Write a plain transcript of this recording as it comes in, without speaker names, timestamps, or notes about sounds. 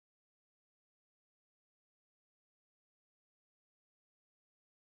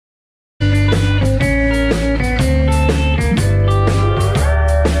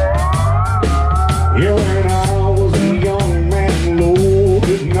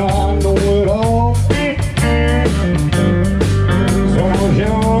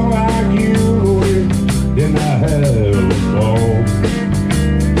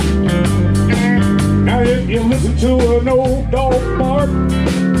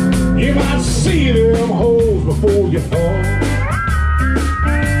I see them holes before you fall.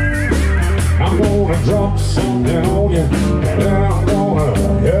 I'm gonna drop something on you, and then I'm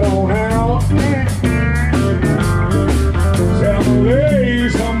gonna head on out. Said I'm gonna lay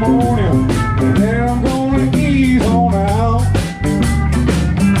some on you, and then I'm gonna ease on out.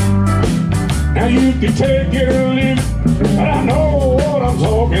 Now you can take it or leave it, but I know what I'm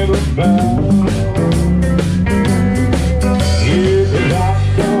talking about. Yeah, 'cause I've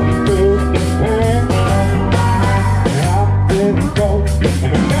done felt the pain, and I've been caught in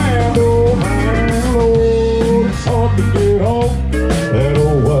a damn old man. Lord, it's hard to get off that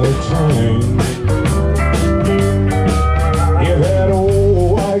old white train. Yeah, that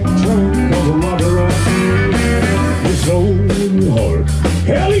old white train comes a lot around. It's so hard.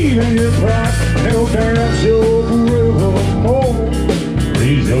 Hell, even your pride, they'll dance your river more.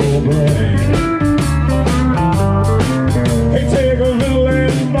 Freeze your brain. Hey, take a little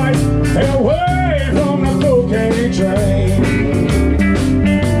advice away from the cocaine train.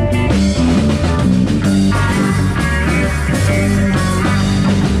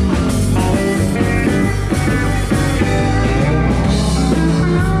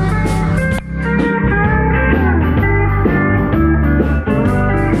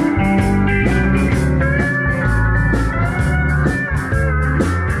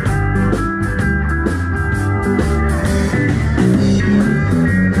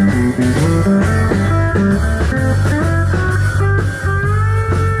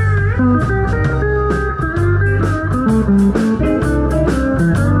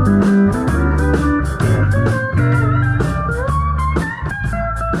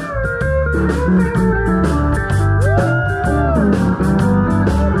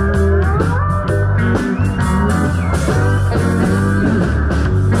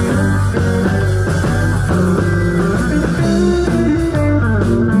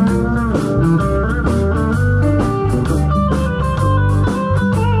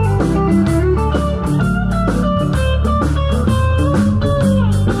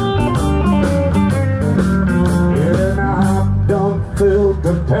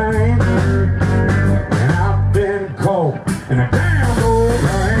 The pain, and I've been caught in a damn old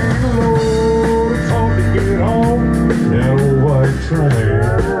rain. Lord, it's hard to get on that old white train.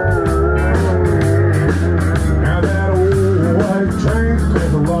 Now that old white train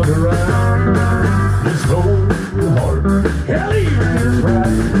takes a lot around. It's so hard. Hell, even your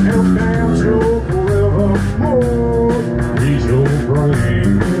pride, it'll dance you forevermore. Freeze your brain.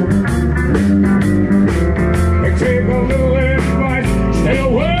 Hey, take a little advice. Stay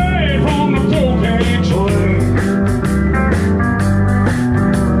away from the cocaine train.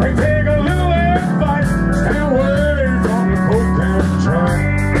 Hey, take a little advice. Stay away from the cocaine train.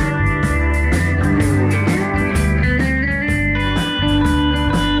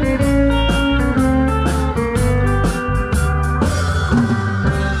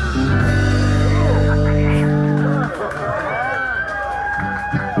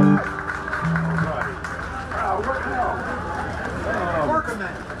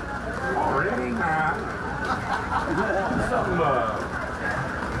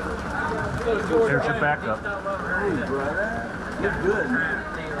 There's your backup. Hey, brother. You're good, man.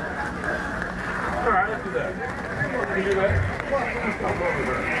 All right, let's do that. Can you do that?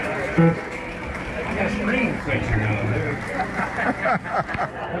 I got a screen section down there.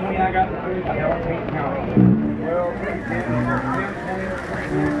 How many I got to do? I got 8 counts. 12, 13, 14,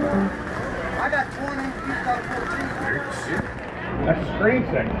 20. I got 20. You got 14. That's a screen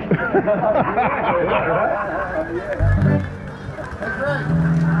section. That's right.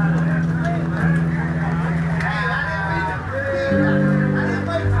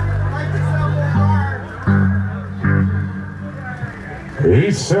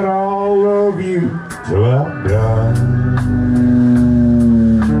 He said, I'll love you till I die.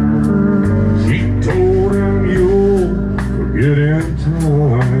 She told him you'll forget in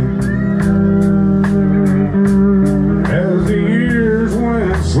time. As the years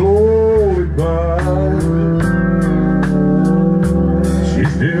went slowly by, she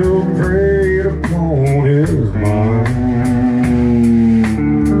still preyed upon his mind.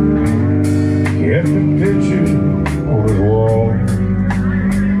 Kept the picture on his wall.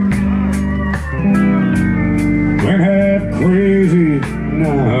 Went half crazy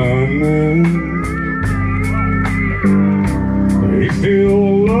now and then. He still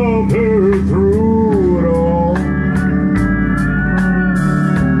loved her through it all.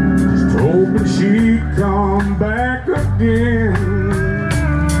 Just hoping she'd come back again.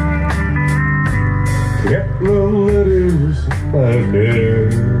 Kept love letters back there.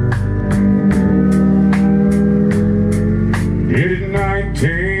 Did it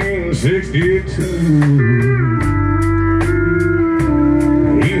 19 62.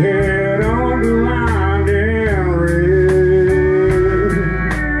 He had underlined in red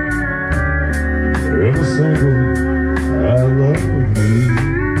every single I love you.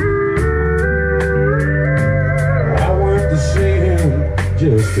 I went to see him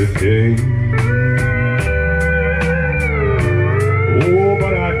just today. Oh,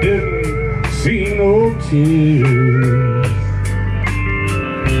 but I didn't see no tears.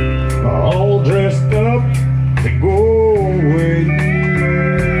 All dressed up to go away.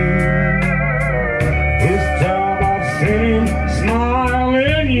 This time I've seen him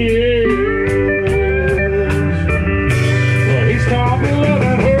smiling years. Well, he stopped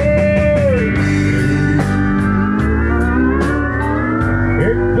loving her.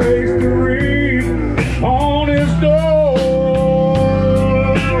 It placed the wreath on his door.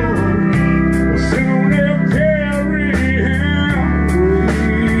 Soon they'll carry him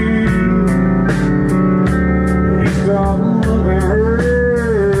away. He stopped loving her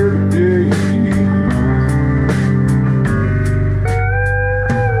today.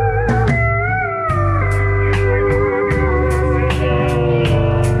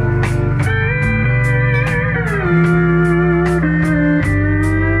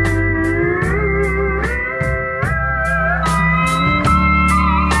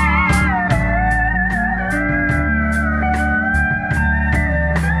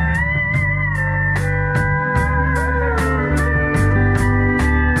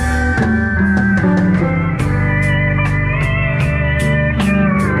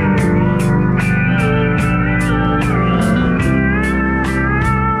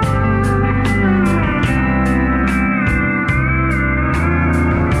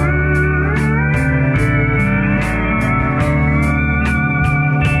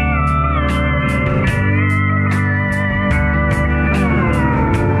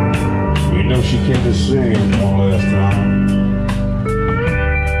 She came to sing one last time.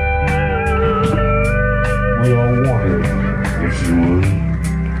 We all wondered if she would.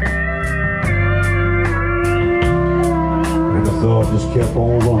 And the thought just kept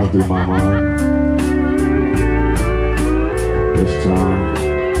on running through my mind. This time,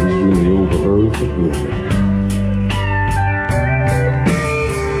 he's really over her for good.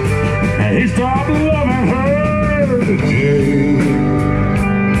 And he stopped loving her today.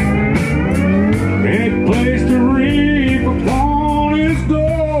 It placed a wreath upon his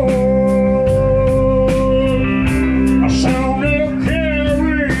door. I soon they'll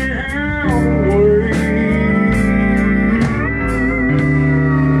carry him away.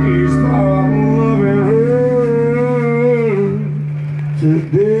 He stopped loving her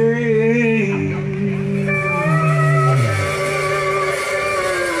today.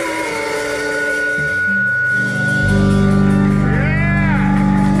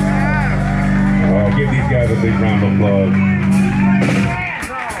 Give these guys a big round of applause.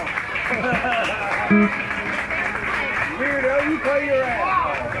 Weirdo, you play your ass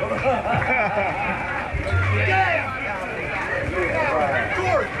off.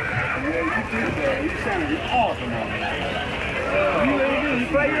 Yeah, you sounded awesome on that. You really do. You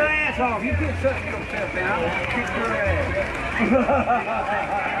play your ass off. You can't shut yourself down. Kick your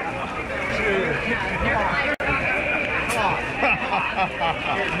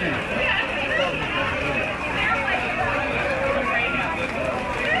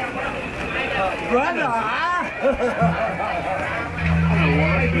Brother!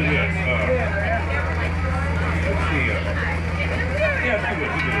 Let's do this. Let's see. Yeah, do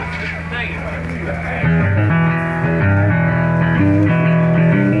it. Thank you.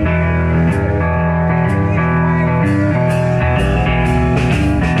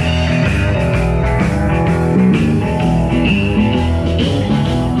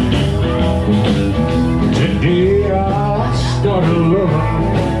 Today I started loving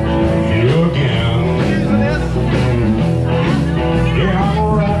you again. Yeah, I'm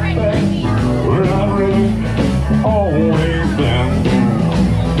right back where I've really always been.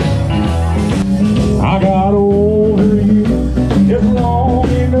 I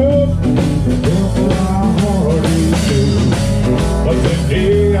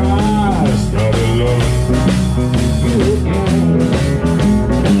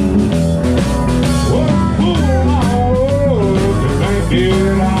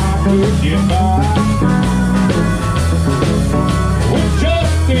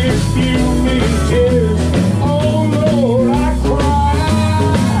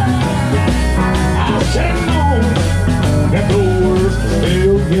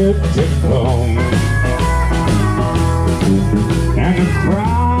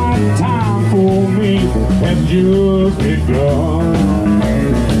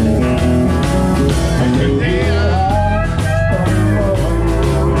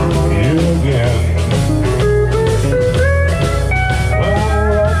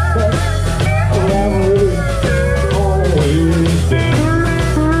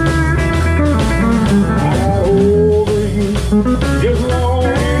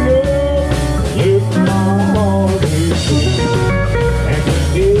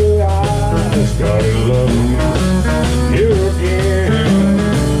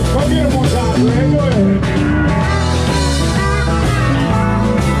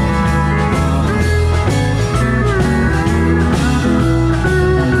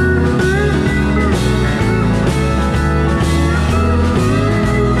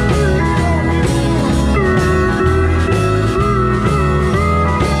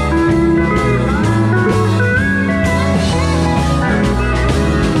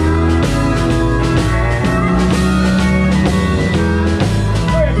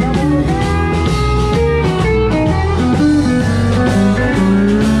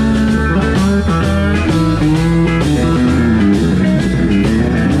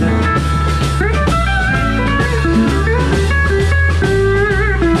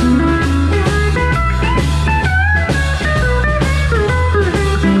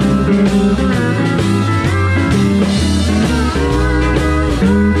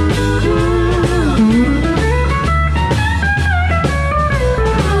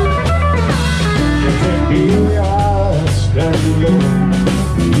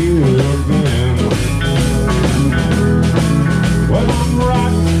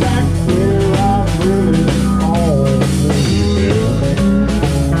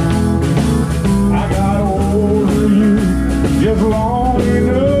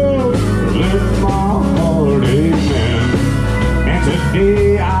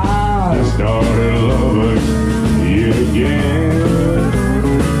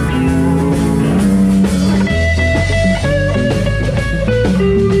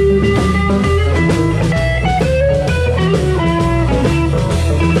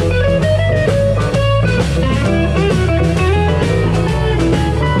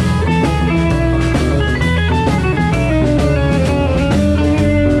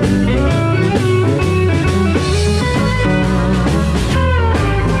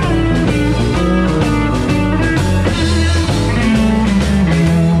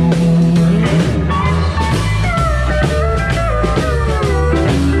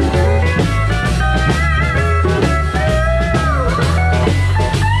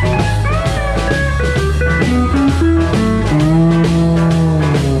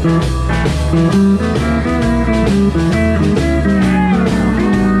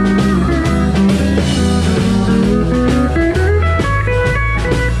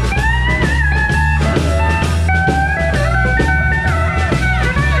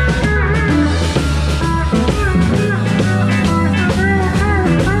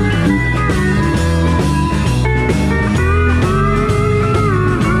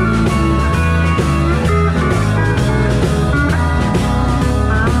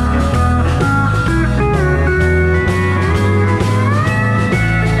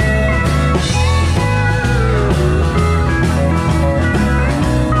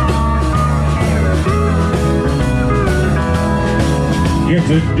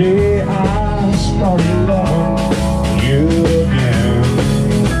the day I started loving you again.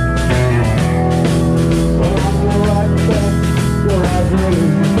 Well, I'm right back where I've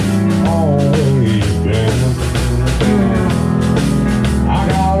really always been. I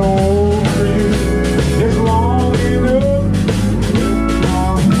got over you as long enough with my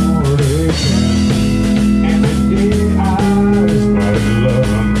heart aching. And the day I started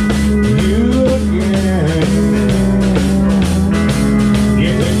loving you again.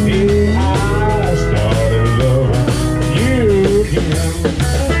 Yeah, the day I started loving you again.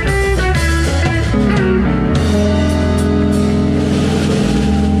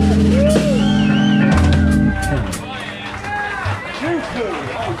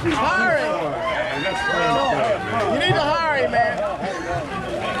 Hurry! You need to hurry, man.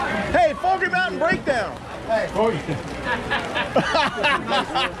 Hey, Foggy Mountain Breakdown. Hey, Foggy.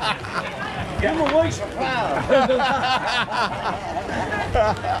 Give him a waste of flour.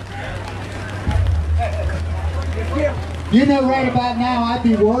 You know, right about now, I'd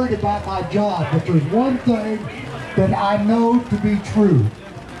be worried about my job, but there's one thing that I know to be true.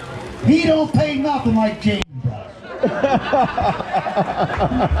 He don't pay nothing like James does.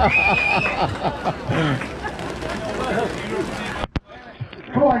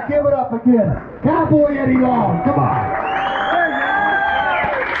 Come on, give it up again. Cowboy Eddie Long, come on.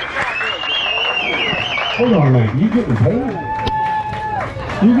 Hold on a minute, you getting paid?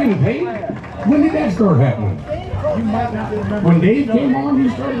 You getting paid? When did that start happening? You might not remember. When Dave came on, you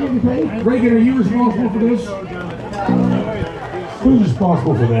started getting paid? Reagan, are you responsible for this? Who's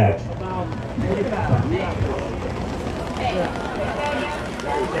responsible for that?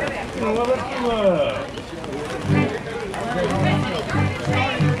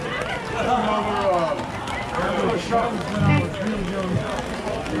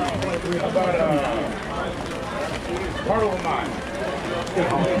 About part of mine.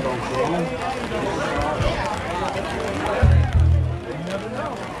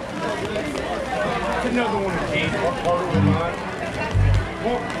 Another one that came part of mine.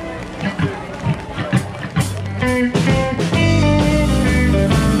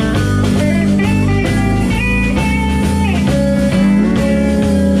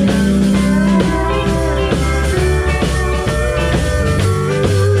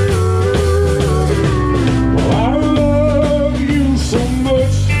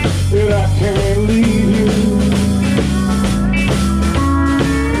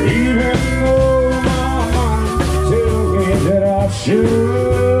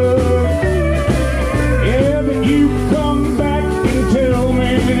 Yeah, but you come back and tell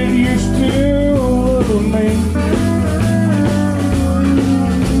me that you still love me.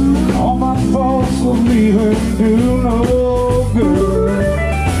 All my thoughts of leaving do no good,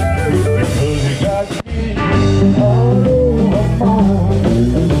 because you got me all over my mind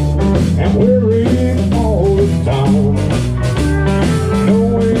and worrying all the time,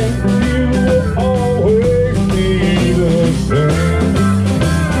 knowing you will always be the same.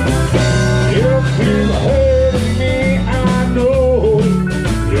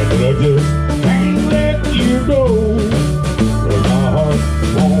 Can't let you go, 'cause my heart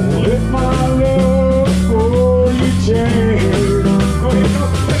won't let my love for you change. Go ahead, go.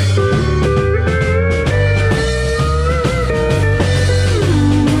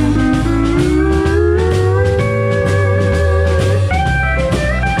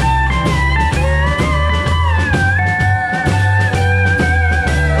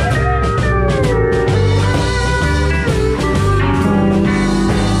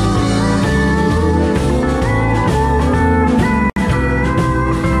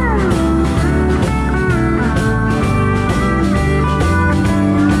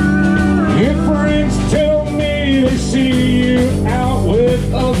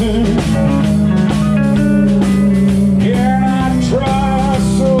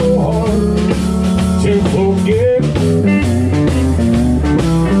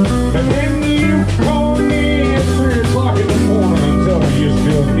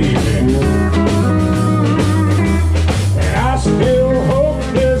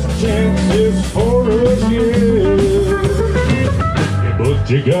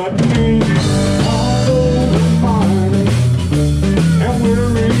 You got me all over mine, and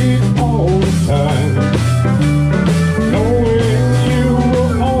we're in all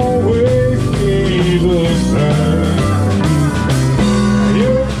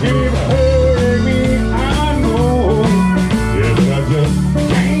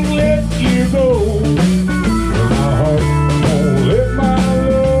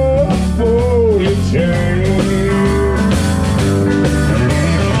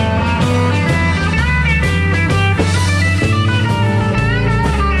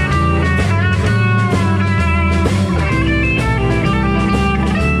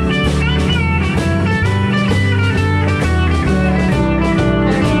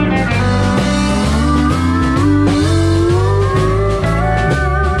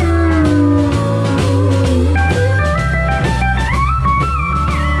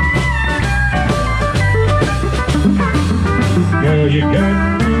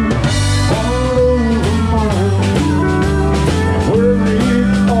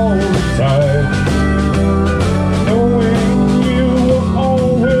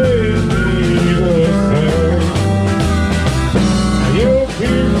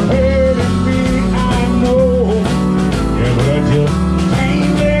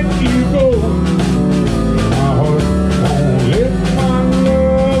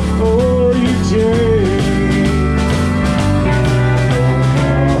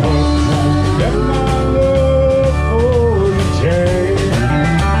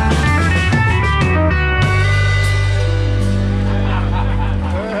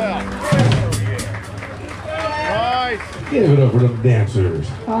for them dancers.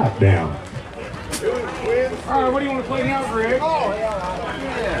 Hot down. All right, what do you want to play now, Greg? Oh,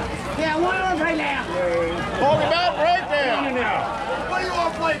 yeah, what do you want to play now? Talk about breakdown. What do you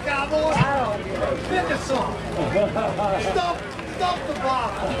want to play, Cowboy? I don't know. Pick a song. Stop the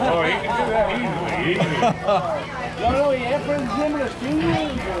box. Oh, he can do that easily. Y'all know he had friends in the studio?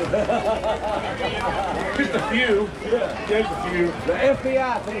 Just a few. Just a few. The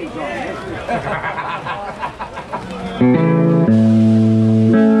FBI things on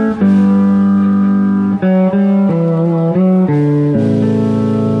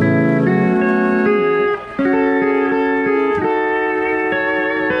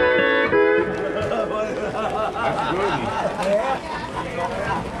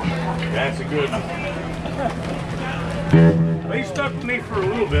That's a good one. They stuck with me for a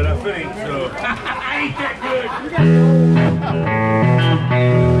little bit, I think, so. I ain't that good.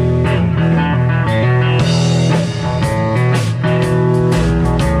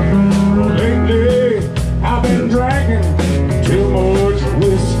 Well, lately, I've been drinking too much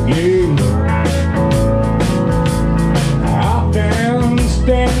whiskey. I've been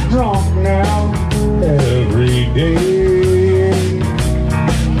staying drunk now every day.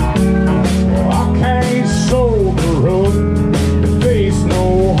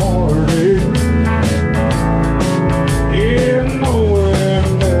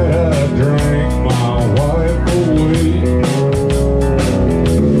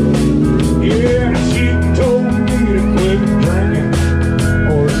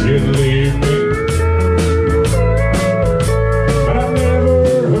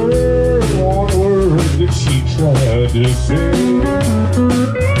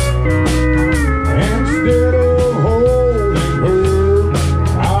 Instead of holding her,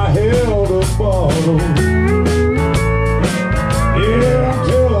 I held a bottle. Yeah,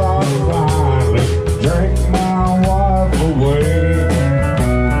 until I finally drank my wife away.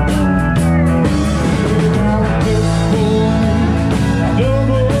 Yeah, this for a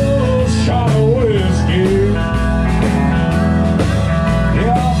double shot of whiskey.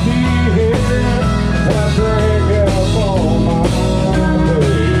 Yeah, I'll be here till I drink up all my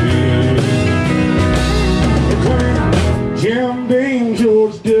Jim Beam,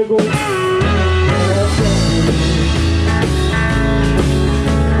 George Diggle. Well,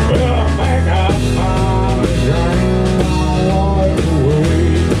 I think I finally drank my wife away.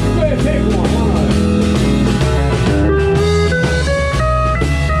 Let's take one.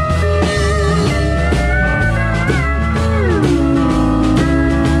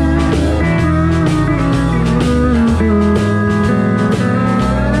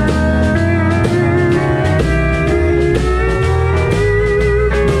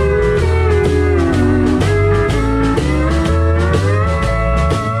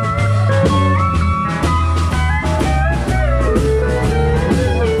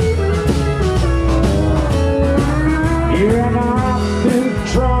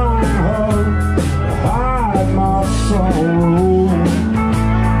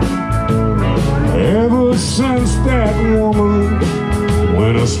 Since that woman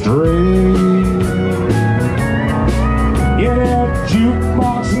went astray, yeah, that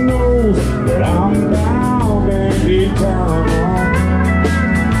jukebox knows that I'm down every time.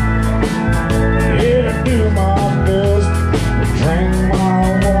 Yeah, I do my best to drink my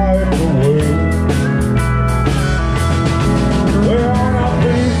wife away. Well, now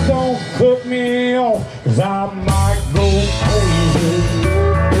please don't cut me off, 'cause I might go crazy.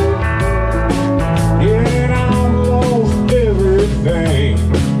 Yeah, I've lost everything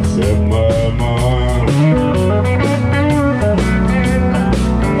except my mind.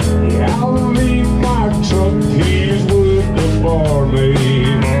 Yeah, I'll leave my truck keys with the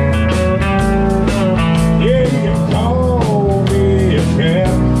barmaid. Yeah, you can call me a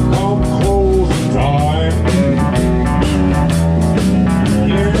cab come closing time.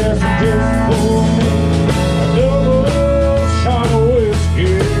 Yeah, that's just for me a double shot of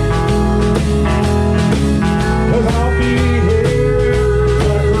whiskey. I'll be here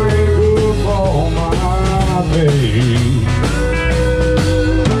to drink up all my babe.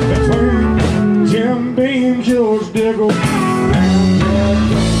 Between Jim Beam, George Diggle, and Jack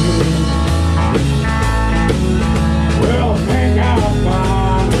Daniels. Well, I think I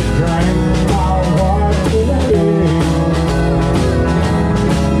finally drank my wife away.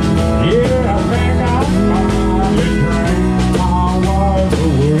 Yeah, I think I finally drank my wife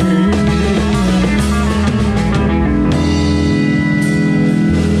away.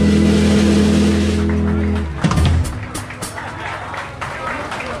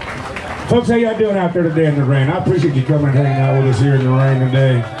 Folks, how y'all doing out there today in the rain? I appreciate you coming and hanging out with us here in the rain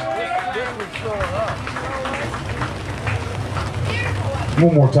today.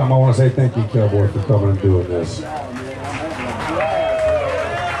 One more time, I want to say thank you, Cowboy, for coming and doing this.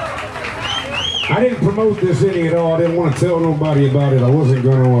 I didn't promote this any at all. I didn't want to tell nobody about it. I wasn't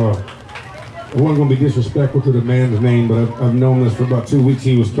going to be disrespectful to the man's name, but I've known this for about 2 weeks.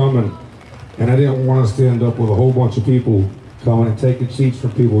 He was coming, and I didn't want us to end up with a whole bunch of people coming and taking seats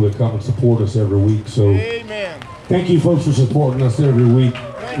from people that come and support us every week. So, amen. Thank you, folks, for supporting us every week.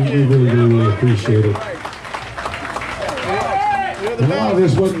 We really appreciate it. A lot of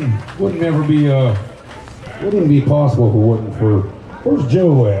this wouldn't ever be wouldn't be possible if it wasn't for. Where's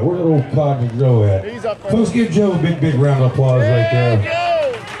Joe at? Where's that old cotton Joe at? He's up there. Folks, give Joe a big round of applause right there.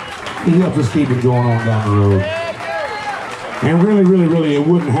 He helps us keep it going on down the road. And really, it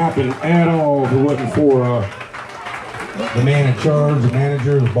wouldn't happen at all if it wasn't for the man in charge, the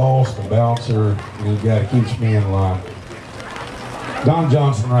manager, the boss, the bouncer, and the guy that keeps me in line. Don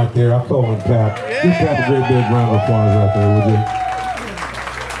Johnson right there. I'll call him Pat. Give Pat a great big round of applause right there, would you?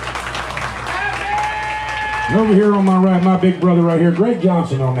 And over here on my right, my big brother right here, Greg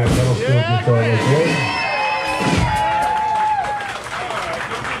Johnson on that pedal steel guitar right there.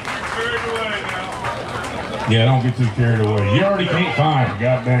 Yeah, don't get too carried away. You already can't find a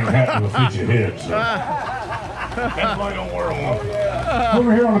goddamn hat that'll fit your head, so that's why I don't wear one.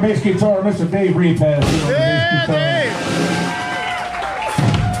 Over here on the bass guitar, Mr. Dave Repass here on the bass guitar.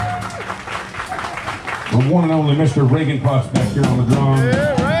 The one and only Mr. Reagan Potts back here on the drums.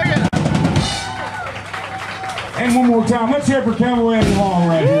 And one more time, let's hear it for Cowboy and Long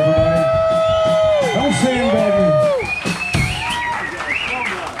right here, everybody. Don't sandbag me.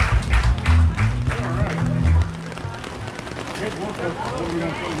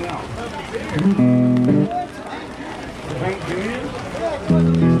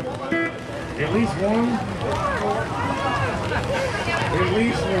 At least one. At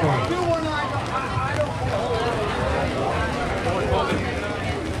least one.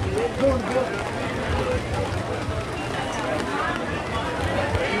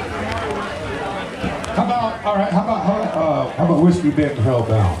 How about Whiskey Bent and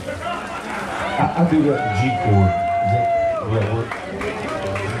Hellbound? I do that in G chord. Does that work?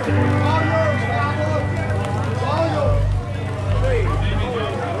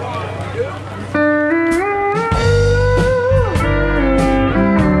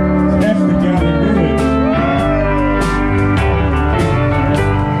 That's the guy that did it.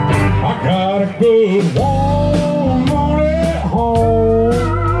 I got a good woman at home,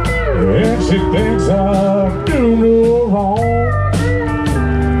 and she thinks I do no wrong.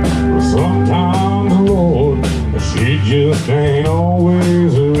 Sometimes, Lord, she just ain't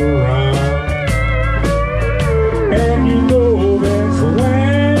always around. And you know that's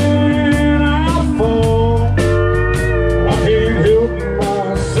when I fall. I can't help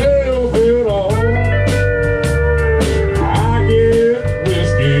myself at all. I get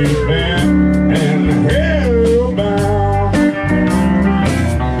whiskey bent and hellbound.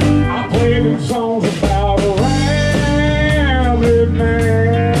 I play them songs about a rambling man.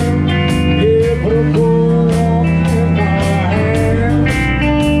 Yeah, put a bull in my hand.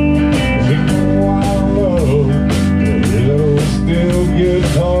 You know I love the little steel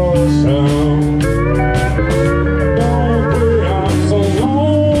guitar sound. Don't play, I'm so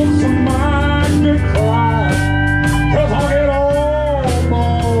lonesome I could cry, 'cause I get all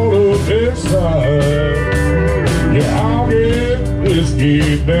balled up inside. Yeah, I'll get whiskey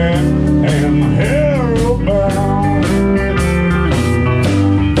bent and hellbound.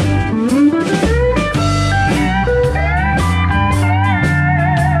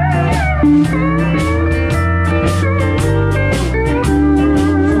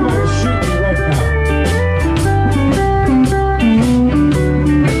 Somebody shoot me right now.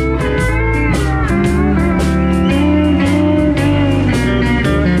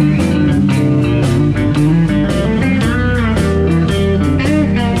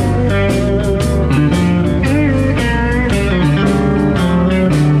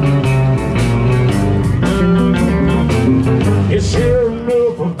 It's sure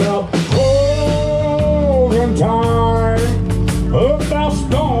enough about closing time, about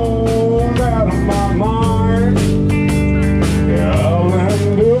stoned out of my mind. Yeah, I'll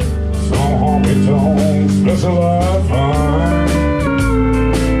end up some honky-tonk special I find.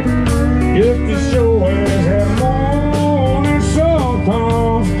 If the show has had morning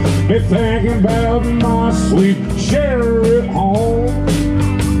sometimes, be thinking about my sweet share at home.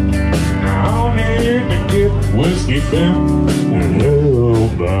 I'll need to get whiskey bent and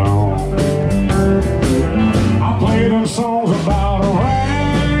hellbound. I play them songs about a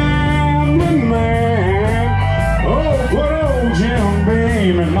rambling man. Oh, put old Jim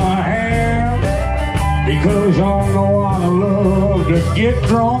Beam in my hand, because y'all know I love to get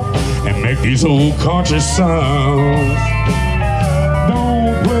drunk and make these old country songs.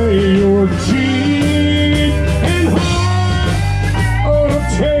 Don't play your cheap and hard or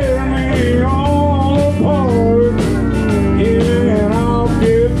tear me all apart. Yeah, and I'll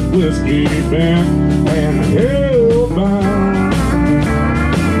get whiskey bent and hellbound.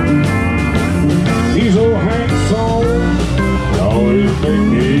 These old Hank songs always make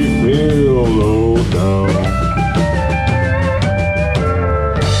me feel low down.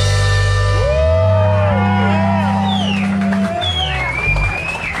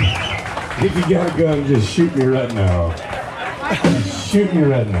 If you got a gun, just shoot me right now. Shoot me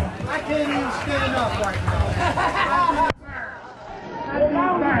right now. I can't even stand up right now.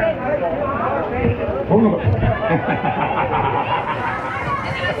 Hold on.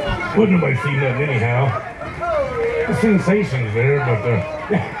 Wouldn't nobody see nothing anyhow. The sensation's there, but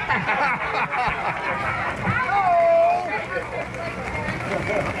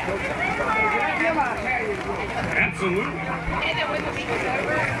absolutely.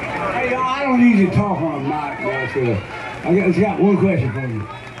 Hey, y'all, I don't usually talk on a mic, so I got one question for you.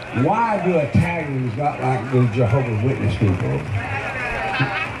 Why do Italians not like those Jehovah's Witness people?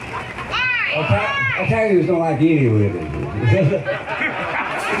 Italians don't like any religion.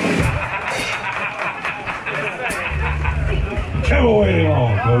 Cowboy it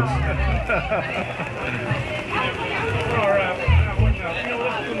on, folks.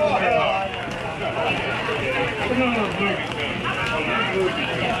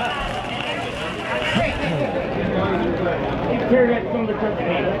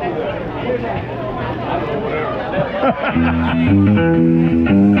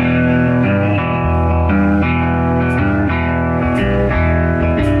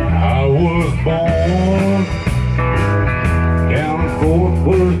 I was born down in Fort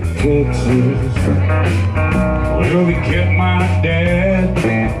Worth, Texas. Well, they kept my dad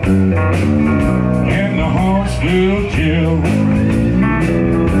in the Huntsville jail.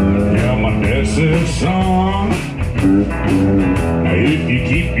 Yeah, my dad said, son, now if you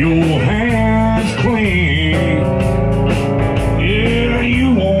keep your hands clean, yeah, you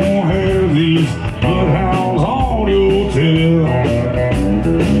won't have these bloodhounds on your tail.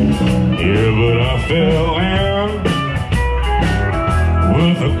 Yeah, but I fell in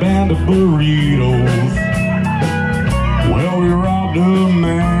with a band of burritos. Well, we robbed a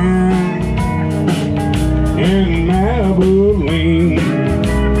man in Abilene.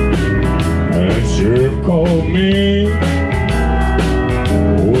 That sheriff called me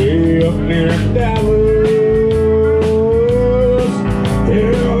way up near Dallas.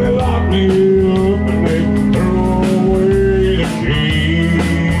 Hell, they locked me up and they threw away the key.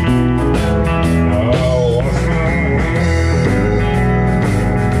 Now I wash my hands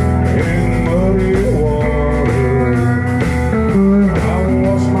in muddy water. I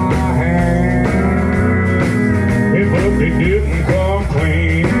wash my hands, but they didn't come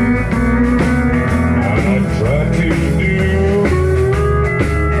clean. Try to do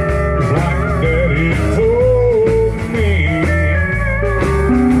like Daddy told me.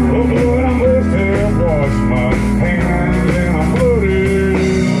 Oh, but I must have washed my hands and I'm bloody.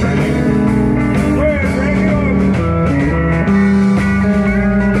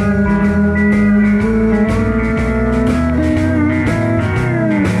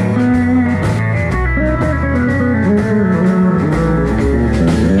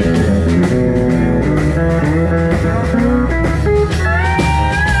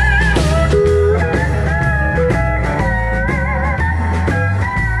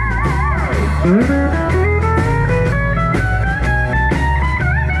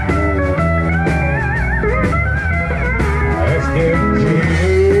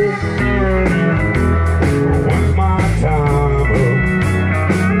 When's my time up?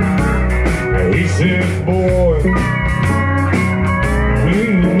 He said, boy, we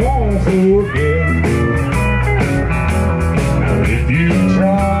won't forget. Now if you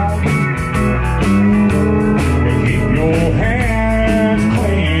try to keep your hands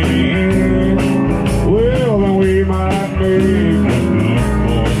clean, well, then we might make a good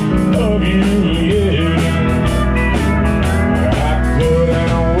boy of you, yeah. I put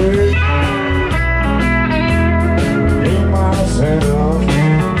down weight in myself,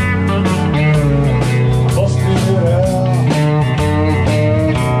 busted it out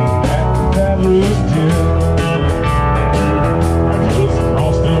at that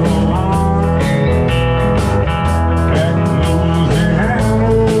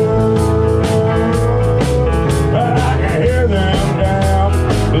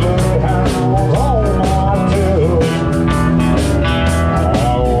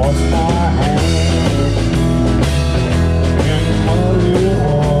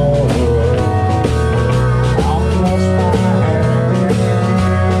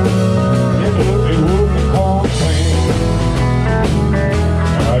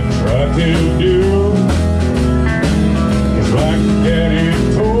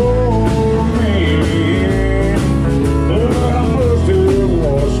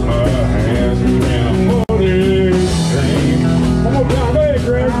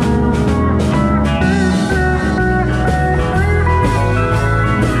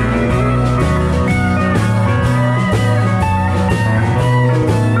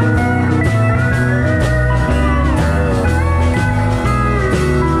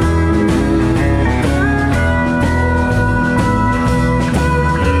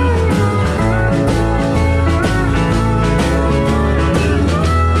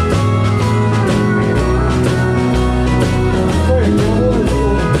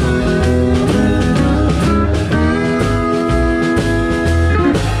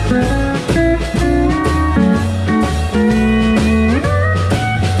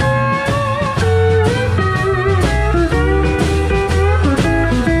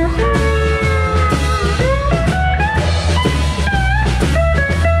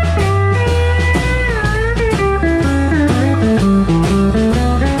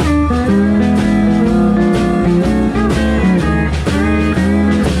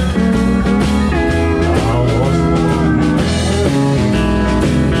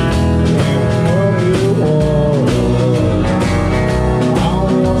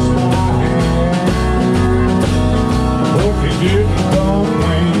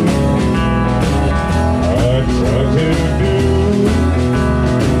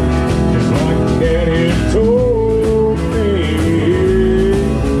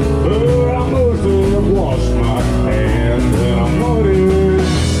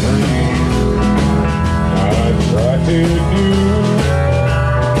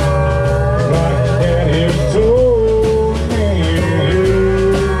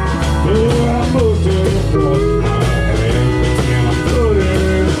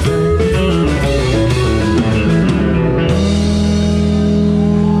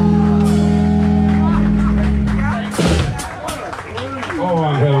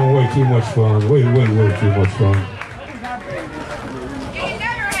too much fun. Way too much fun. You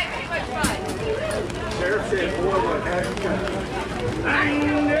never had too much fun. Sheriff said, boy, what have you done? I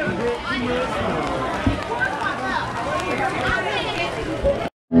ain't never had too much fun.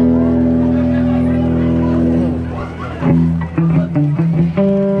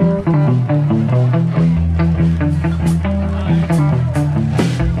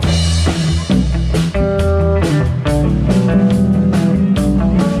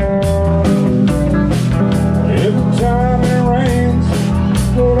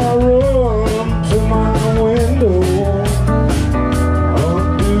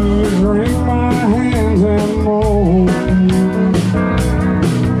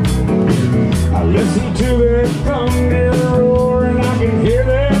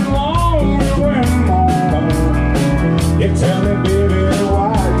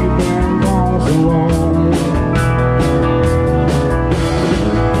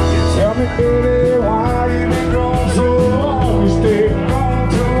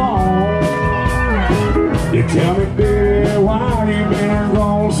 Tell me, baby, why you been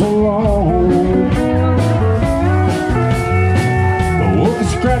gone so long? The wolf is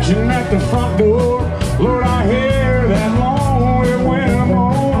scratching at the front door. Lord, I hear that lonely wind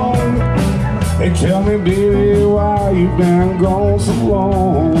moan. They tell me, baby, why you been gone so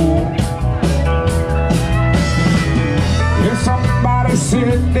long? If somebody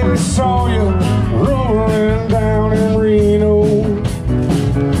said they saw you rolling down in Reno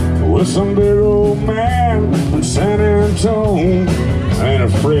with some big old man from San Antonio, I ain't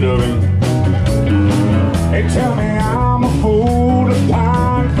afraid of him. They tell me I'm a fool to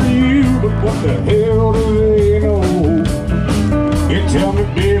pine for you, but what the hell do they know? You tell me,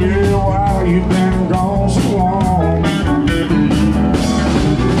 baby, why you been gone so long?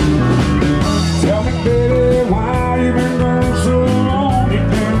 Tell me, baby, why you been gone so long? You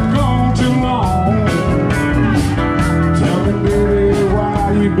been gone too long. Tell me, baby,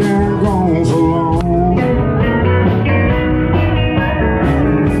 why you been gone so long?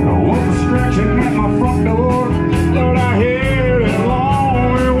 The wolf is scratching at my front door. Lord, I hear it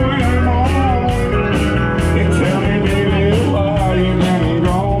lonely wind moan. They tell me, baby, why you been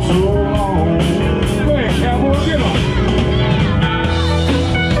gone so long? Go ahead, Cowboy, get on.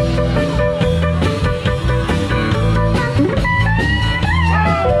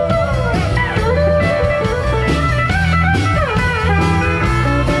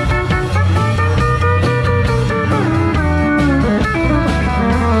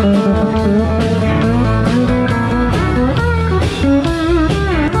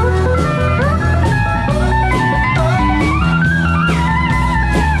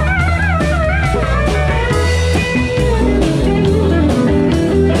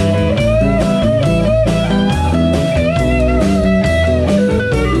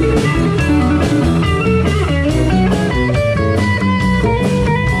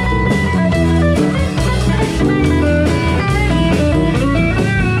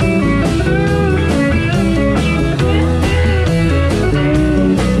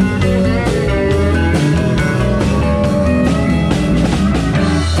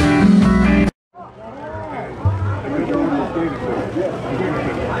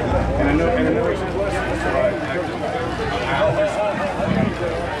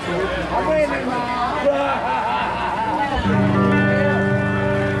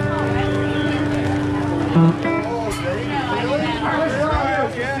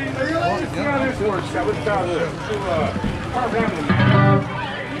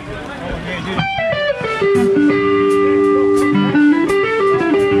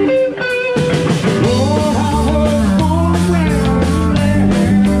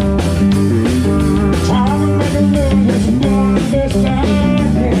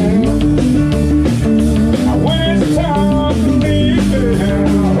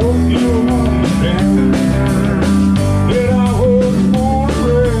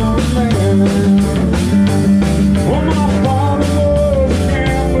 Woman,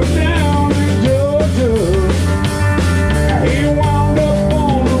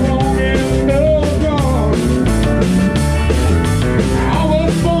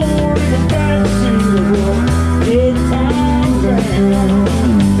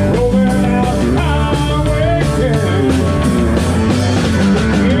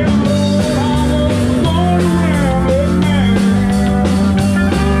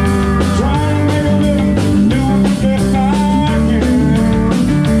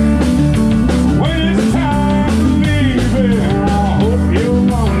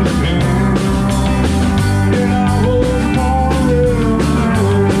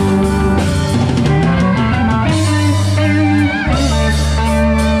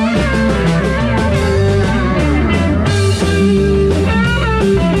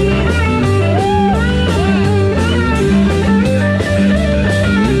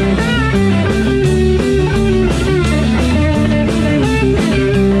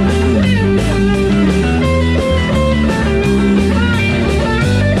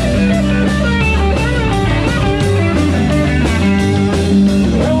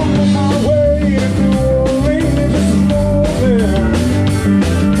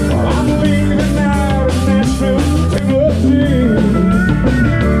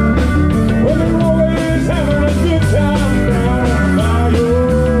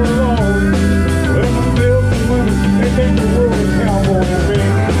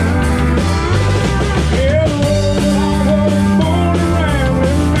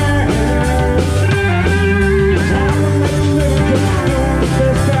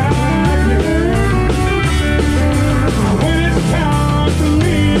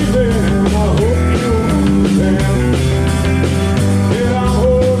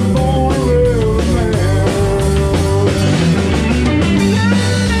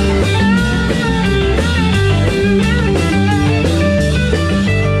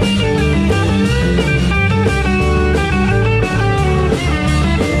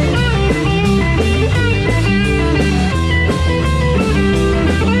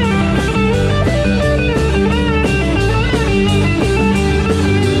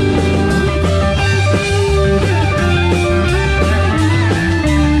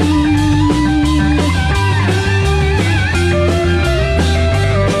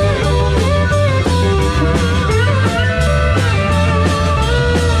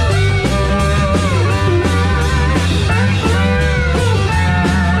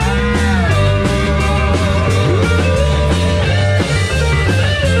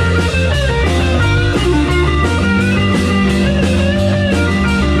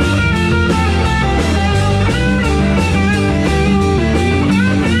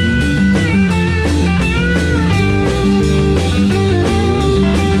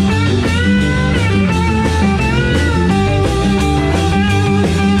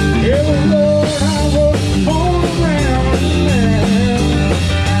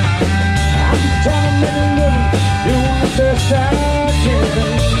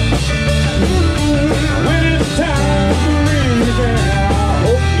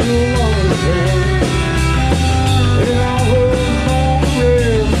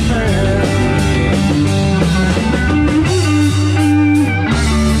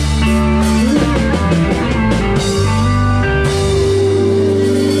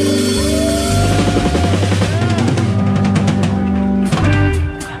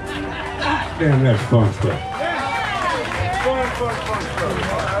 That's fun stuff. Fun stuff.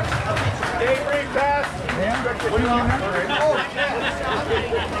 Dave Reed pass. What do you want? Oh,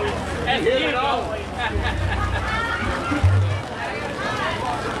 and hit it all.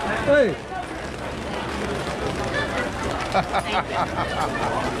 Hey.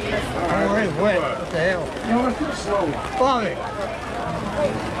 Already wet. What the hell? No, let's do it slow. Bobby.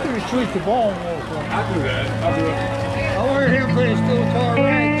 You sweep the ball more for me. I'll do that. I'll do it. I wanted him to put his steel car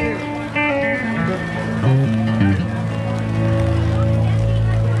right here.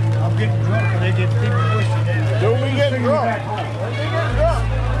 I'm getting drunk and they get people pushing down. Don't be getting drunk. Don't be getting drunk.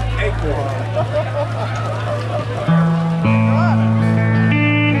 Acorn.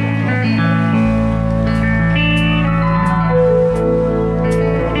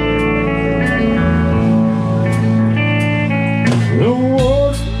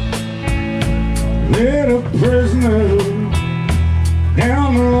 Led a prisoner down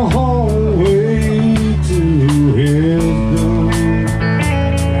the hallway to his doom.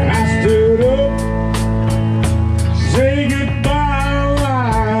 And I stood up, say goodbye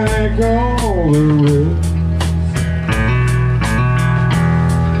like all the rest.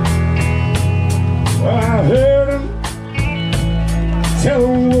 I heard him tell a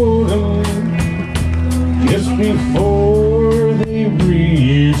woman just before they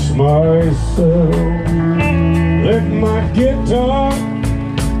reached my cell. Let my guitar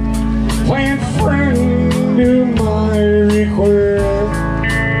playing friend to my request.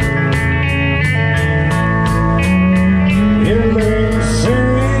 If they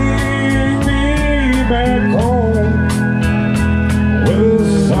sing me back home with a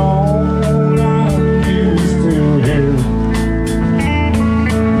song I used to hear,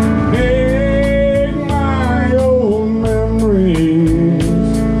 make my old memories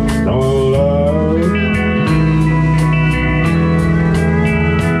no love.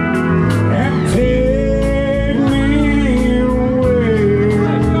 And take me away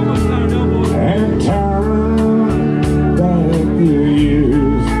and turn back the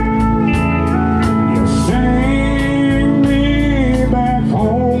years. You sing me back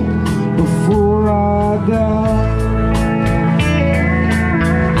home before I die.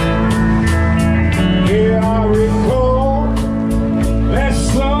 Yeah, I recall that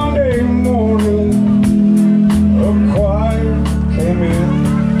Sunday morning, a choir came in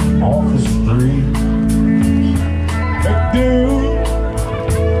off the street to do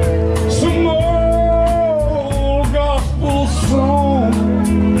some old gospel song.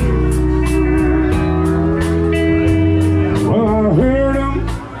 Well, I heard him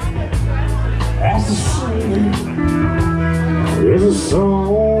ask the singer, there's a song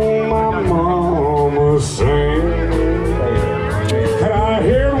my mama sang, and I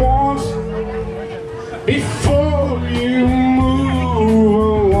heard once before you move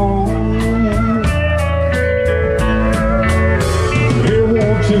along. Here,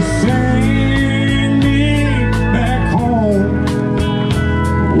 won't you sing me back home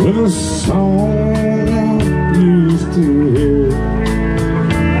with a song I used to hear?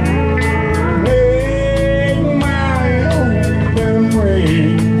 Make my own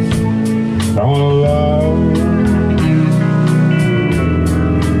memories on love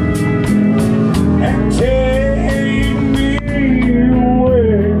and take me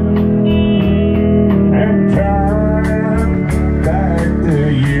away and turn back the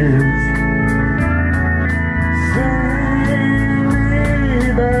years. Sing me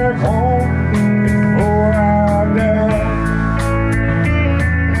back home before I die.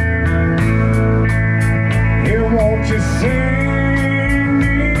 Here, won't you sing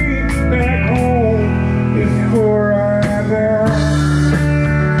me back home before I die?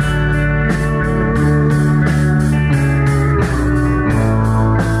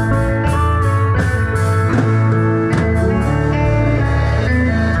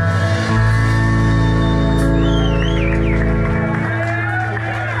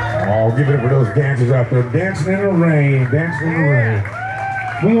 Oh, give it up for those dancers out there, dancing in the rain, dancing in the rain.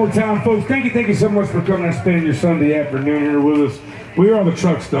 One more time, folks, thank you so much for coming and spending your Sunday afternoon here with us. We are the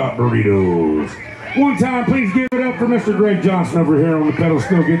Truck Stop Burritos. One time, please give it up for Mr. Greg Johnson over here on the pedal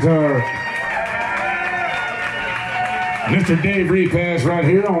steel guitar. Mr. Dave Repass right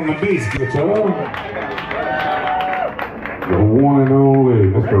here on the bass guitar. The one and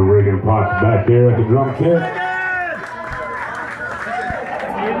only Mr. Reagan Potts back here at the drum kit.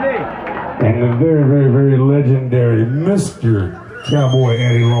 And the very legendary Mr. Cowboy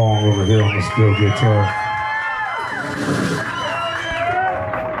Eddie Long over here on the steel guitar.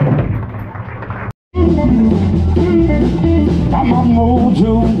 Got my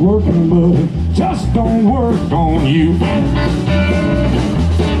mojo working, but it just don't work on you.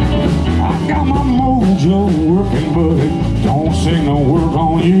 I got my mojo working, but it don't say no work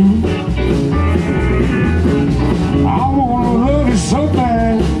on you. I wanna love you so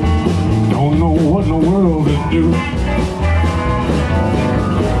bad, don't know what in the world to do.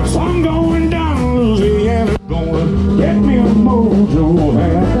 So I'm going down to Louisiana, gonna get me a mojo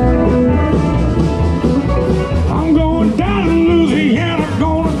hat. I'm going down to Louisiana,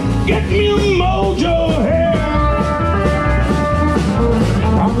 gonna get me a mojo hat.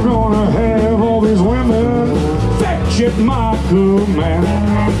 I'm gonna have all these women fetch at my command.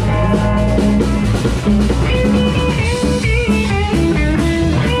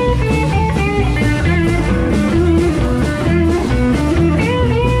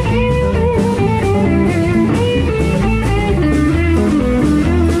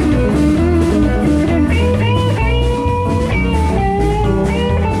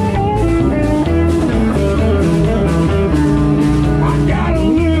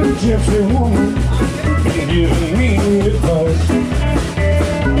 Gypsy woman giving me advice.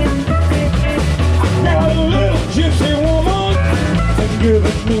 I got a little gypsy woman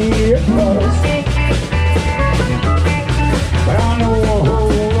giving me advice. But I know a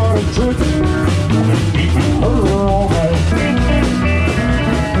whole lot of truth keeping her all right.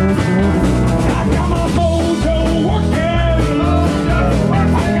 I got my mojo working. I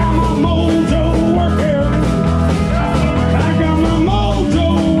got my mojo working. I got my mojo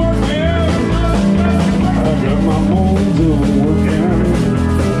working. I got my mojo working.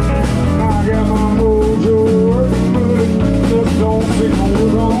 I got my mojo working, but it just don't seem to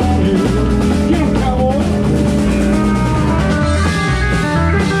work on you.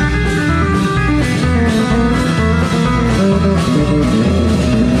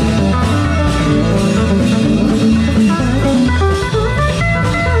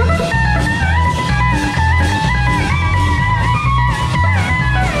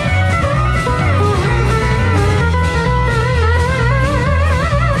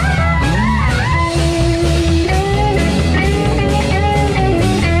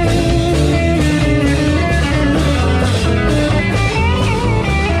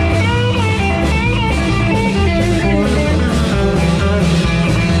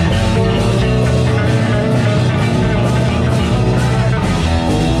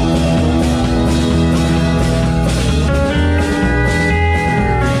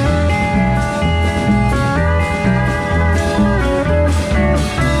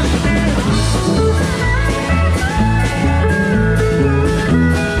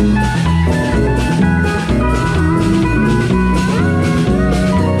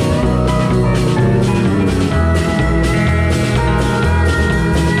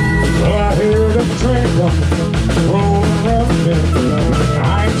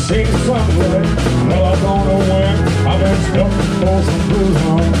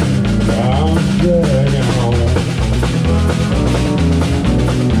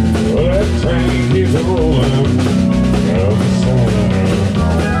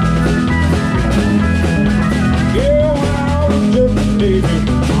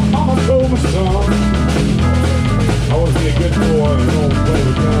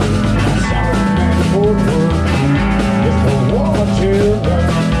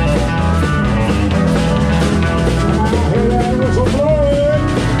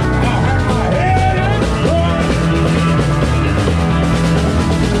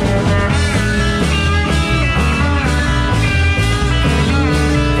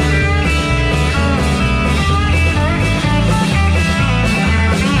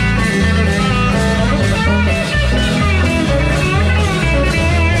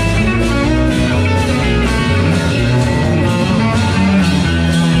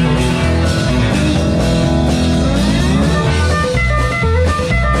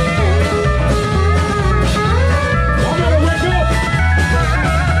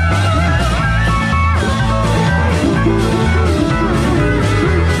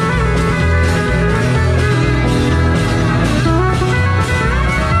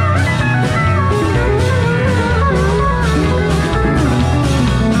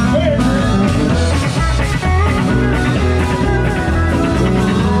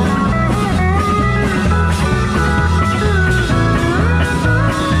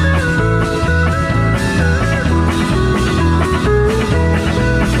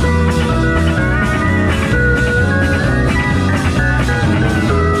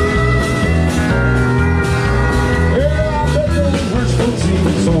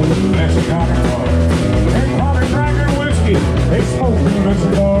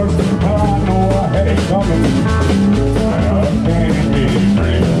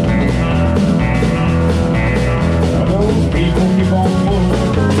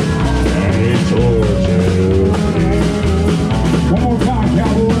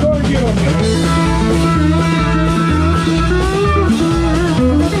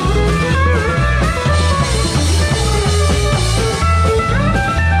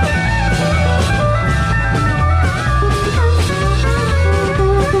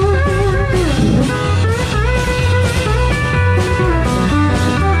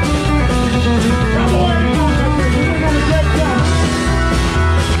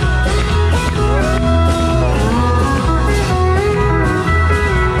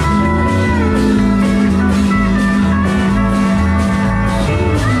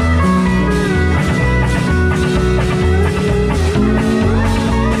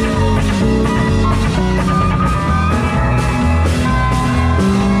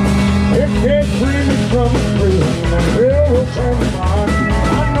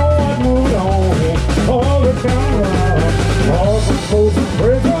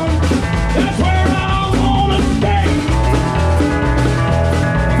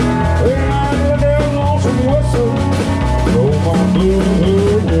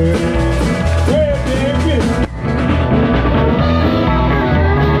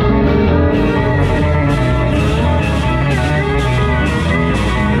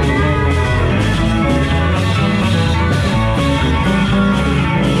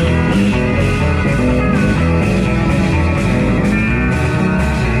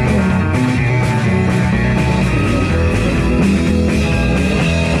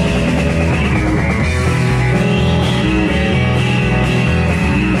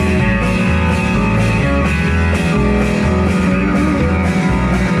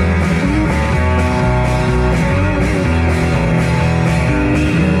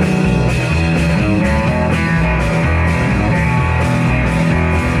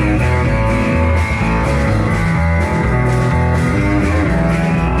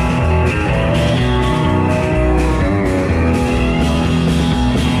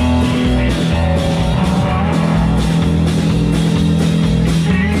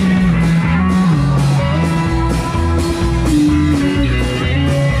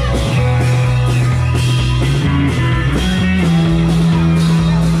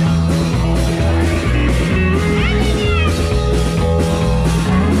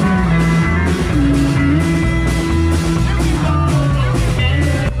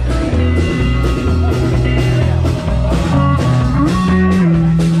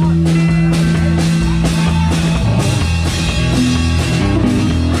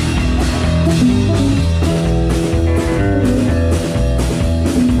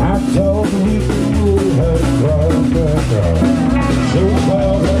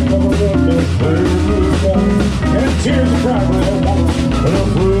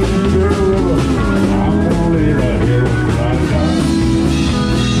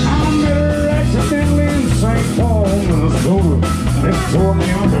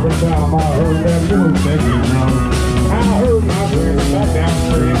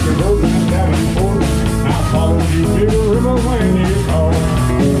 if you go down Tavern, I'll follow you to the river when you call.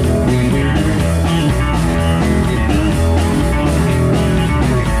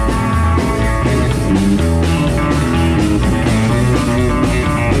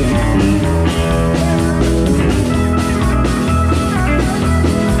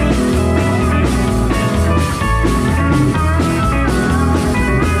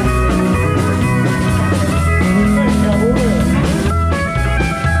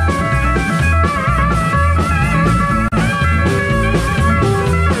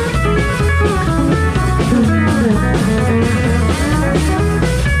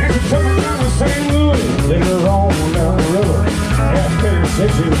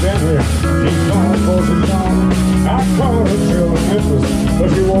 Since you've been here, she's gone for so long. I call her till Memphis, but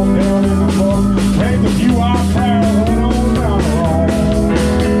she walked down in the boat. Take a few hours proud, run on down the line.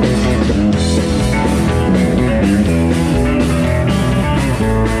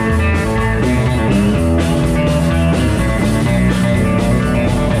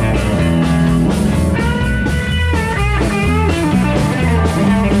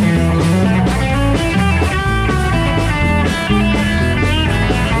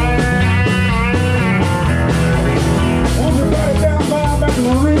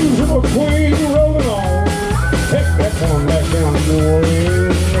 Queen rolling on, take that one back down to New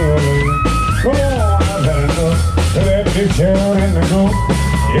Orleans, New Orleans. Come on, I've had enough of that big town and the goat.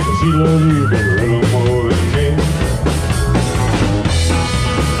 Yeah, she loves you, but a little more than me.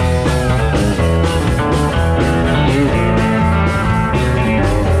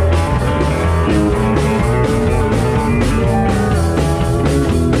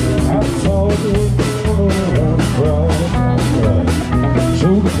 I told you,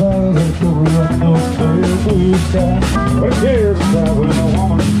 but here's traveling a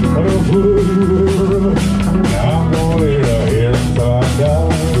woman, a little blue river. I'm gonna lay right here until I die.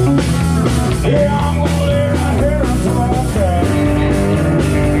 Yeah, I'm gonna lay right here until I die.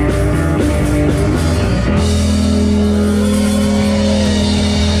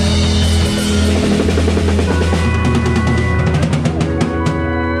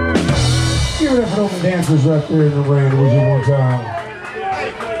 Give it up for open dancers right there in the rain, would you, one time?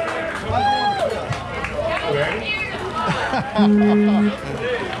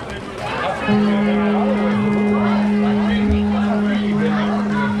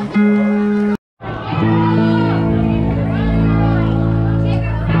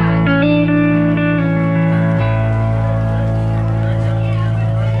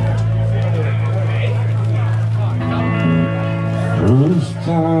 First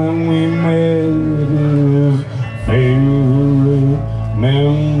time we met is favorite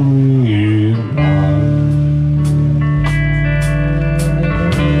memory of mine.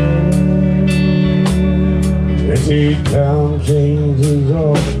 Every town changes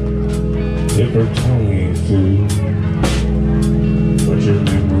all it pertains to, but your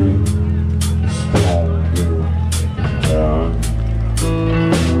memory is stronger than time.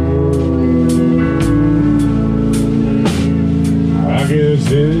 I guess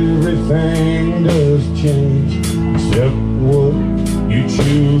everything does change, except what you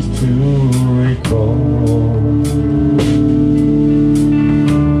choose to recall.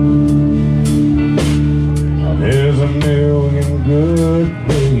 There's a million good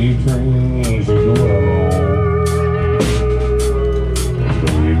daydreams to dwell on.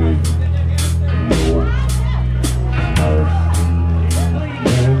 Baby, your heart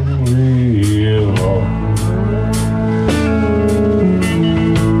and real heart.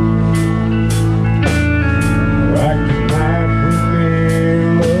 Like the night we made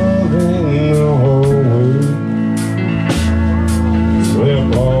love in the hallway.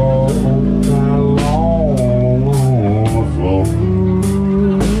 Slept all night long on the floor.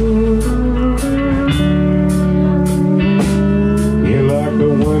 Yeah, like the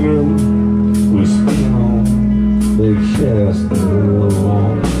winter we spent on Big Shasta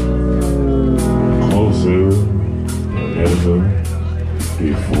along, closer than ever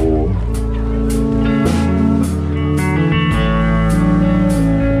before.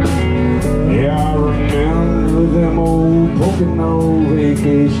 Yeah, I remember them old Pocono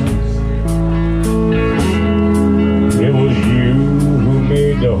vacations. It was you who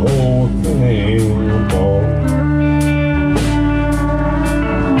made the whole thing a ball.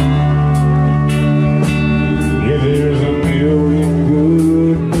 Yeah, there's a million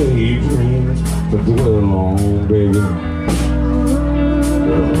good daydreams to dwell on, baby.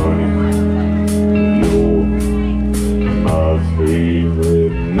 But honey, you're my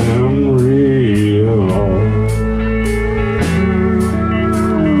favorite memory of all.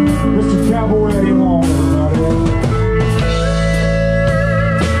 Mr. Cowboy, Eddie Long, everybody.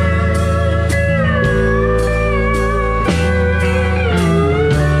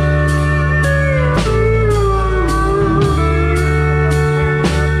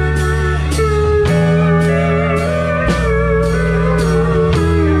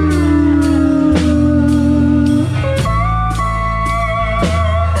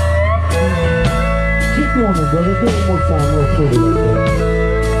 sound real pretty like that.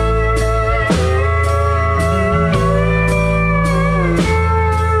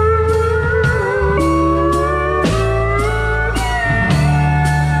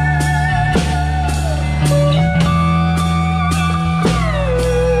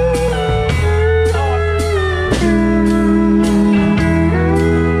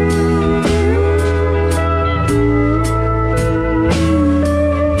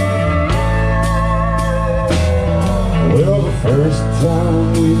 First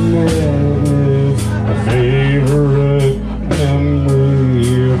time we met is a favorite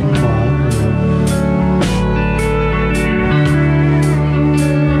memory of mine.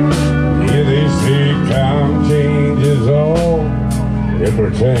 Yeah, they say time changes all it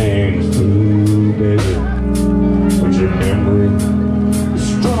pertains to, baby, but your memory is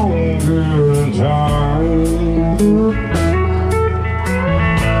stronger than time.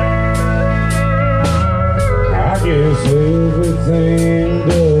 I guess everything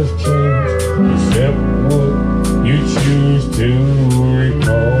does change except what you choose to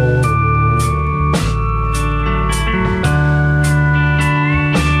recall.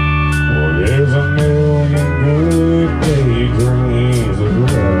 Well, there's a million good daydreams as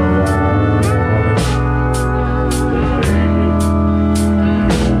well. But baby,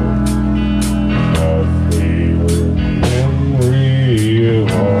 you're my favorite memory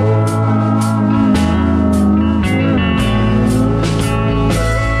of all.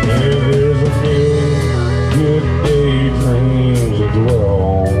 Daydreams that dwell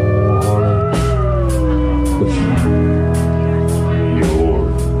on, but you're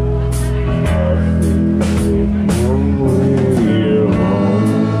my favorite memory of home.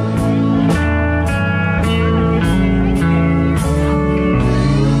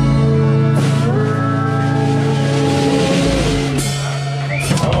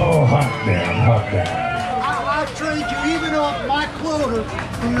 Oh, hot damn, hot damn. I trade you even off my quota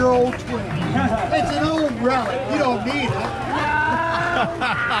for your old twin. It's an old relic. You don't need it.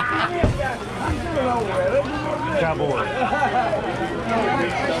 Cowboy.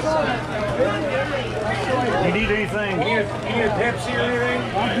 You need anything? You need a Pepsi or anything?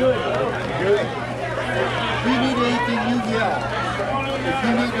 I'm good. Good. If you need anything, you yell. If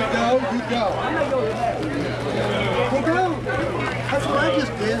you need to go, you go. Well, go. That's what I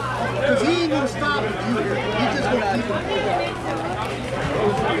just did. Because he ain't going to stop if you here. He's just going to keep it.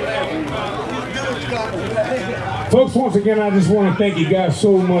 Folks, once again, I just want to thank you guys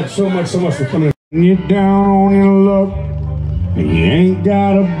so much for coming. You're down on your luck, and you ain't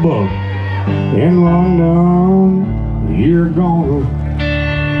got a buck. In London, you're gonna.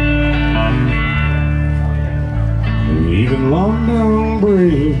 Even London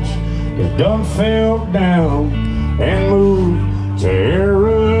Bridge has done fell down and moved to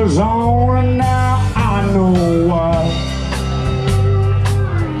Arizona. Now I know why.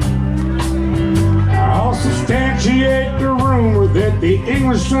 I'll substantiate the rumor that the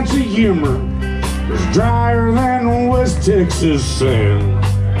English sense of humor is drier than West Texas sand.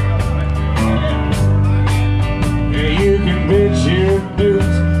 Yeah, you can bet your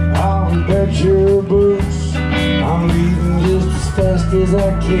boots, I'll bet your boots, I'm leaving just as fast as I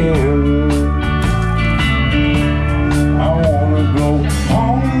can. I wanna go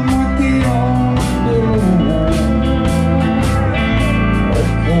home with the old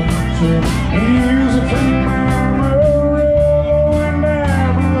country music from Amarillo and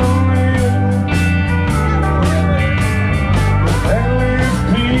Abilene. The friendliest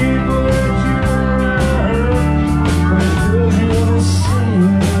people that you ever heard, the girls you ever seen.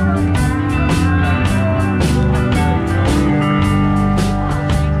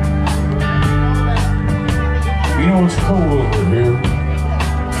 You know it's cold over here,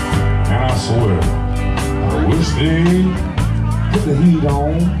 and I swear, I wish they'd put the heat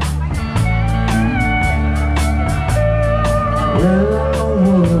on. Where in the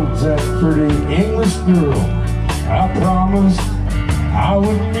world's that pretty English girl I promised I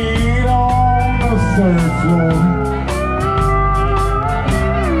would meet on the 3rd floor?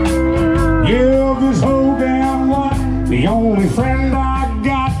 Yeah, this whole damn lot, the only friend I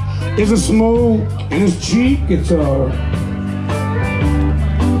got is a smoke and his cheap guitar.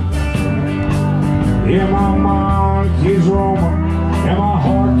 Yeah, my mind keeps roaming and my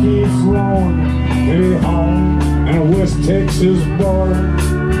heart keeps flowing to be home in a West Texas bar.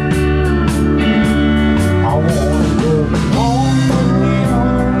 I wanna go home with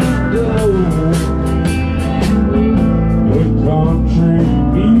the good country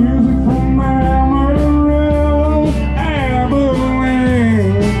music from Amarillo, Abilene.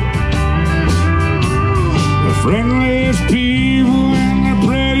 The friendliest people and the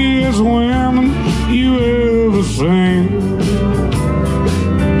prettiest women you ever seen.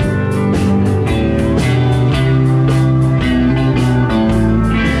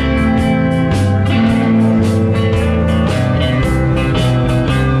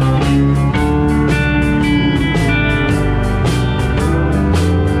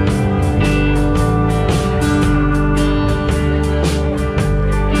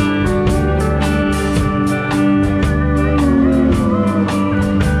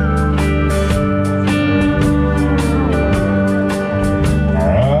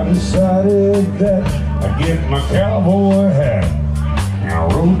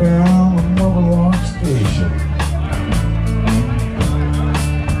 rode down the Motherlock station.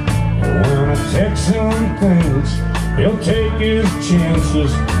 When a Texan thinks he'll take his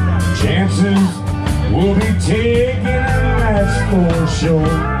chances, chances will be taken, and that's for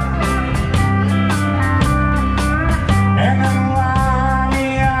sure. And them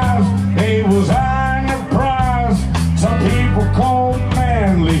limey eyes, they was eyeing the prize some people call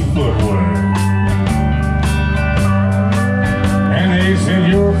manly footwear. And they said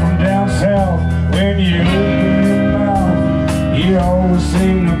you're from down south. When you open your mouth, you always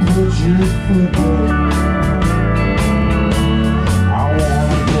seem to put your foot there. I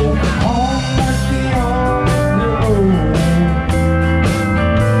wanna go home like the old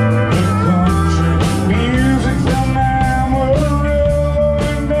the country music from Amarillo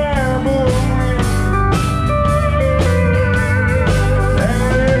and Abilene. And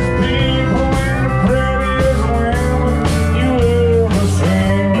there's people in the prettiest women you ever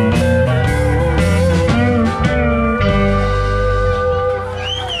seen.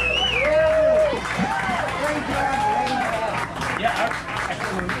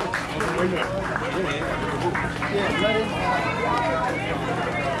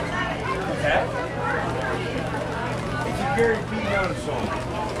 It's a Gary P. Young song.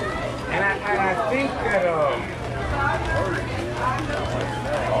 And I think that, oh,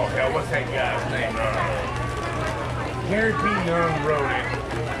 hell, what's that guy's name? Gary P. Young wrote it.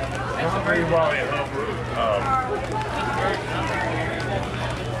 It's very well it helped.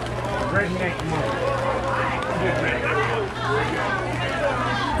 Redneck Money.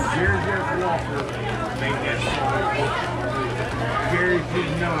 Jerry Jeff Walker made that song. Gary P.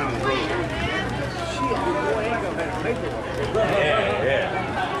 Young wrote it. Yeah.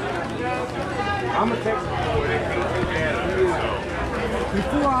 I'm a Texas boy. They can't do that.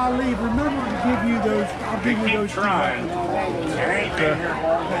 Before I leave, remember to give you those. I'll give you those. Trying. It ain't been here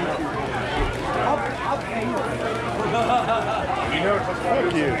long enough. I'll pay you. You know it's a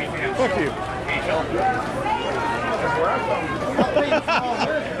fuck you. Fuck you. That's where I come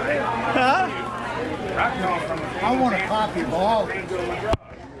from. I want a copy of all.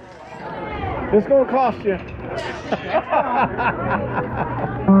 It's gonna cost you.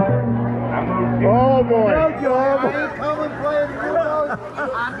 Oh boy. I ain't coming playing your go.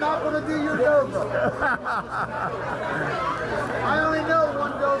 I'm not going to do your go-go. I only know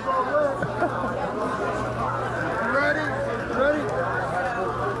one go-go will. You ready? Ready?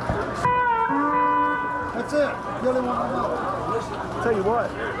 That's it. You only want to know. Tell you what,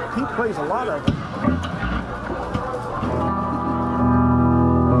 he plays a lot of them.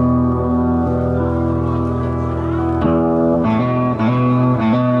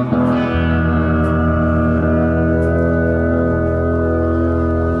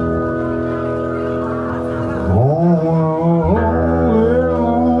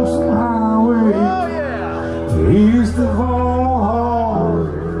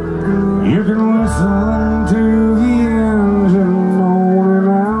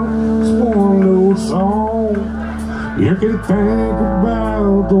 You can think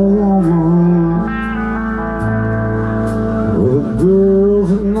about the woman with the girls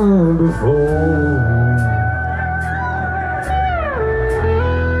the night before.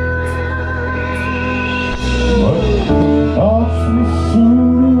 But thoughts will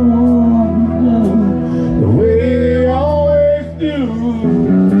soon be worn the way they always do.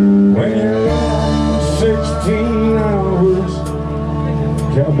 When you're on 16 hours,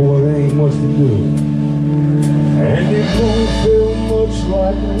 cowboy, there ain't much to do. And it don't feel much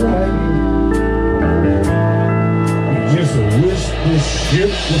like writing. You just wish this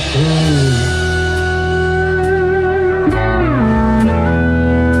ship was through.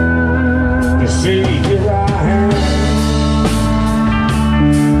 You see, here I am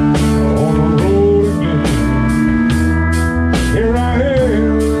on the road again. Here I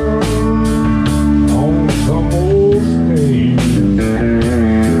am on some old stage.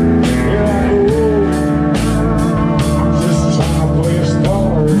 Here I go.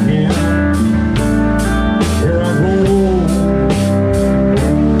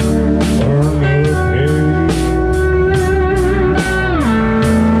 Learn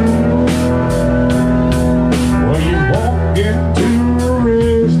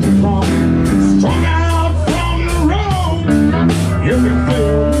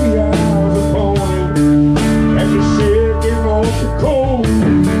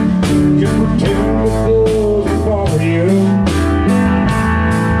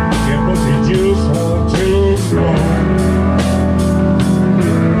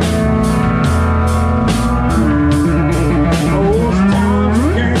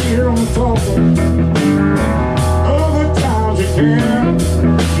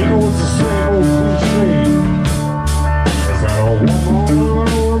You know it's the same old cliche. Is that a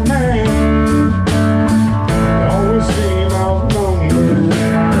woman or a man? They always seem outnumbered,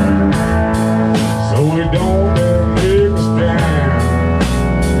 so we don't let niggas down.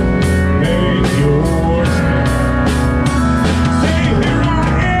 Make your stand. Say here I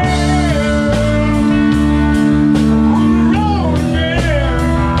am on the road again.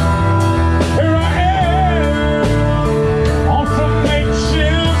 Here I am on some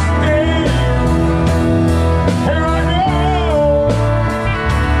makeshift stage. Here I go,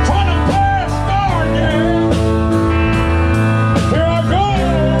 trying to play a star game. Here I go,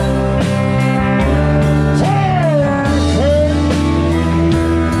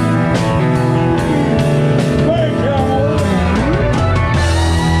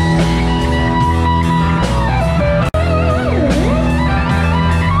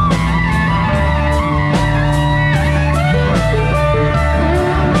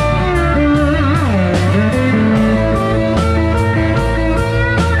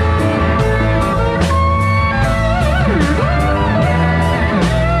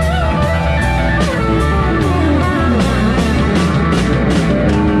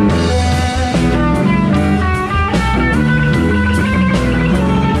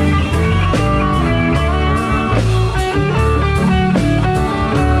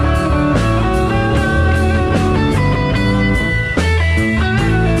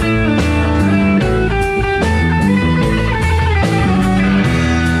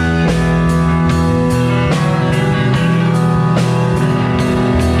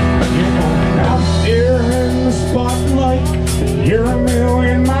 you're a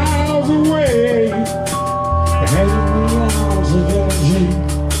million miles away, and 8 hours of energy.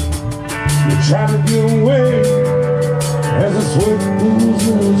 You try to get away as the sweat pulls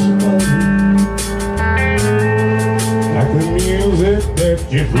at your body, like the music that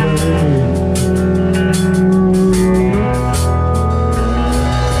you play.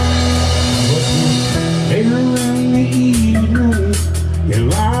 But later in the evening, you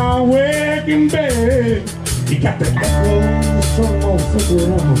lie awake in bed. You got the echoes of some old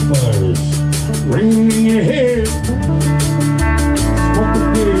flicker amplifiers ringing in your head. Smoke a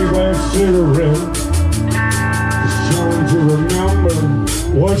big last cigarette, just trying to remember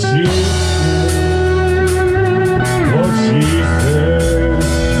what she said. What she said.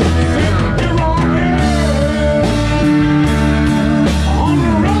 Here I am on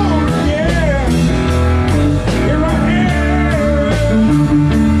the road again. Here I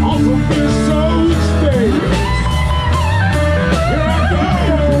am on some big soul stage.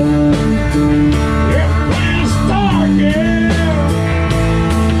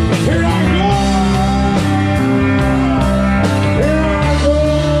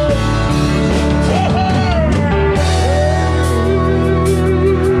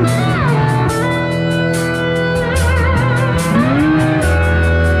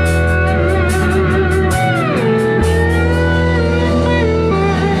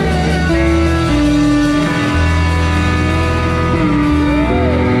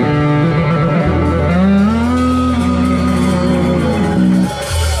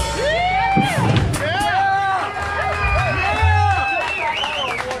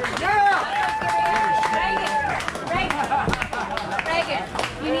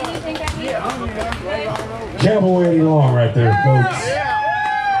 Cowboy long right there, folks.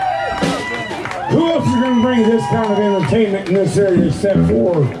 Who else is going to bring this kind of entertainment in this area except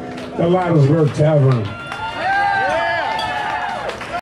for the Leitersburg Tavern?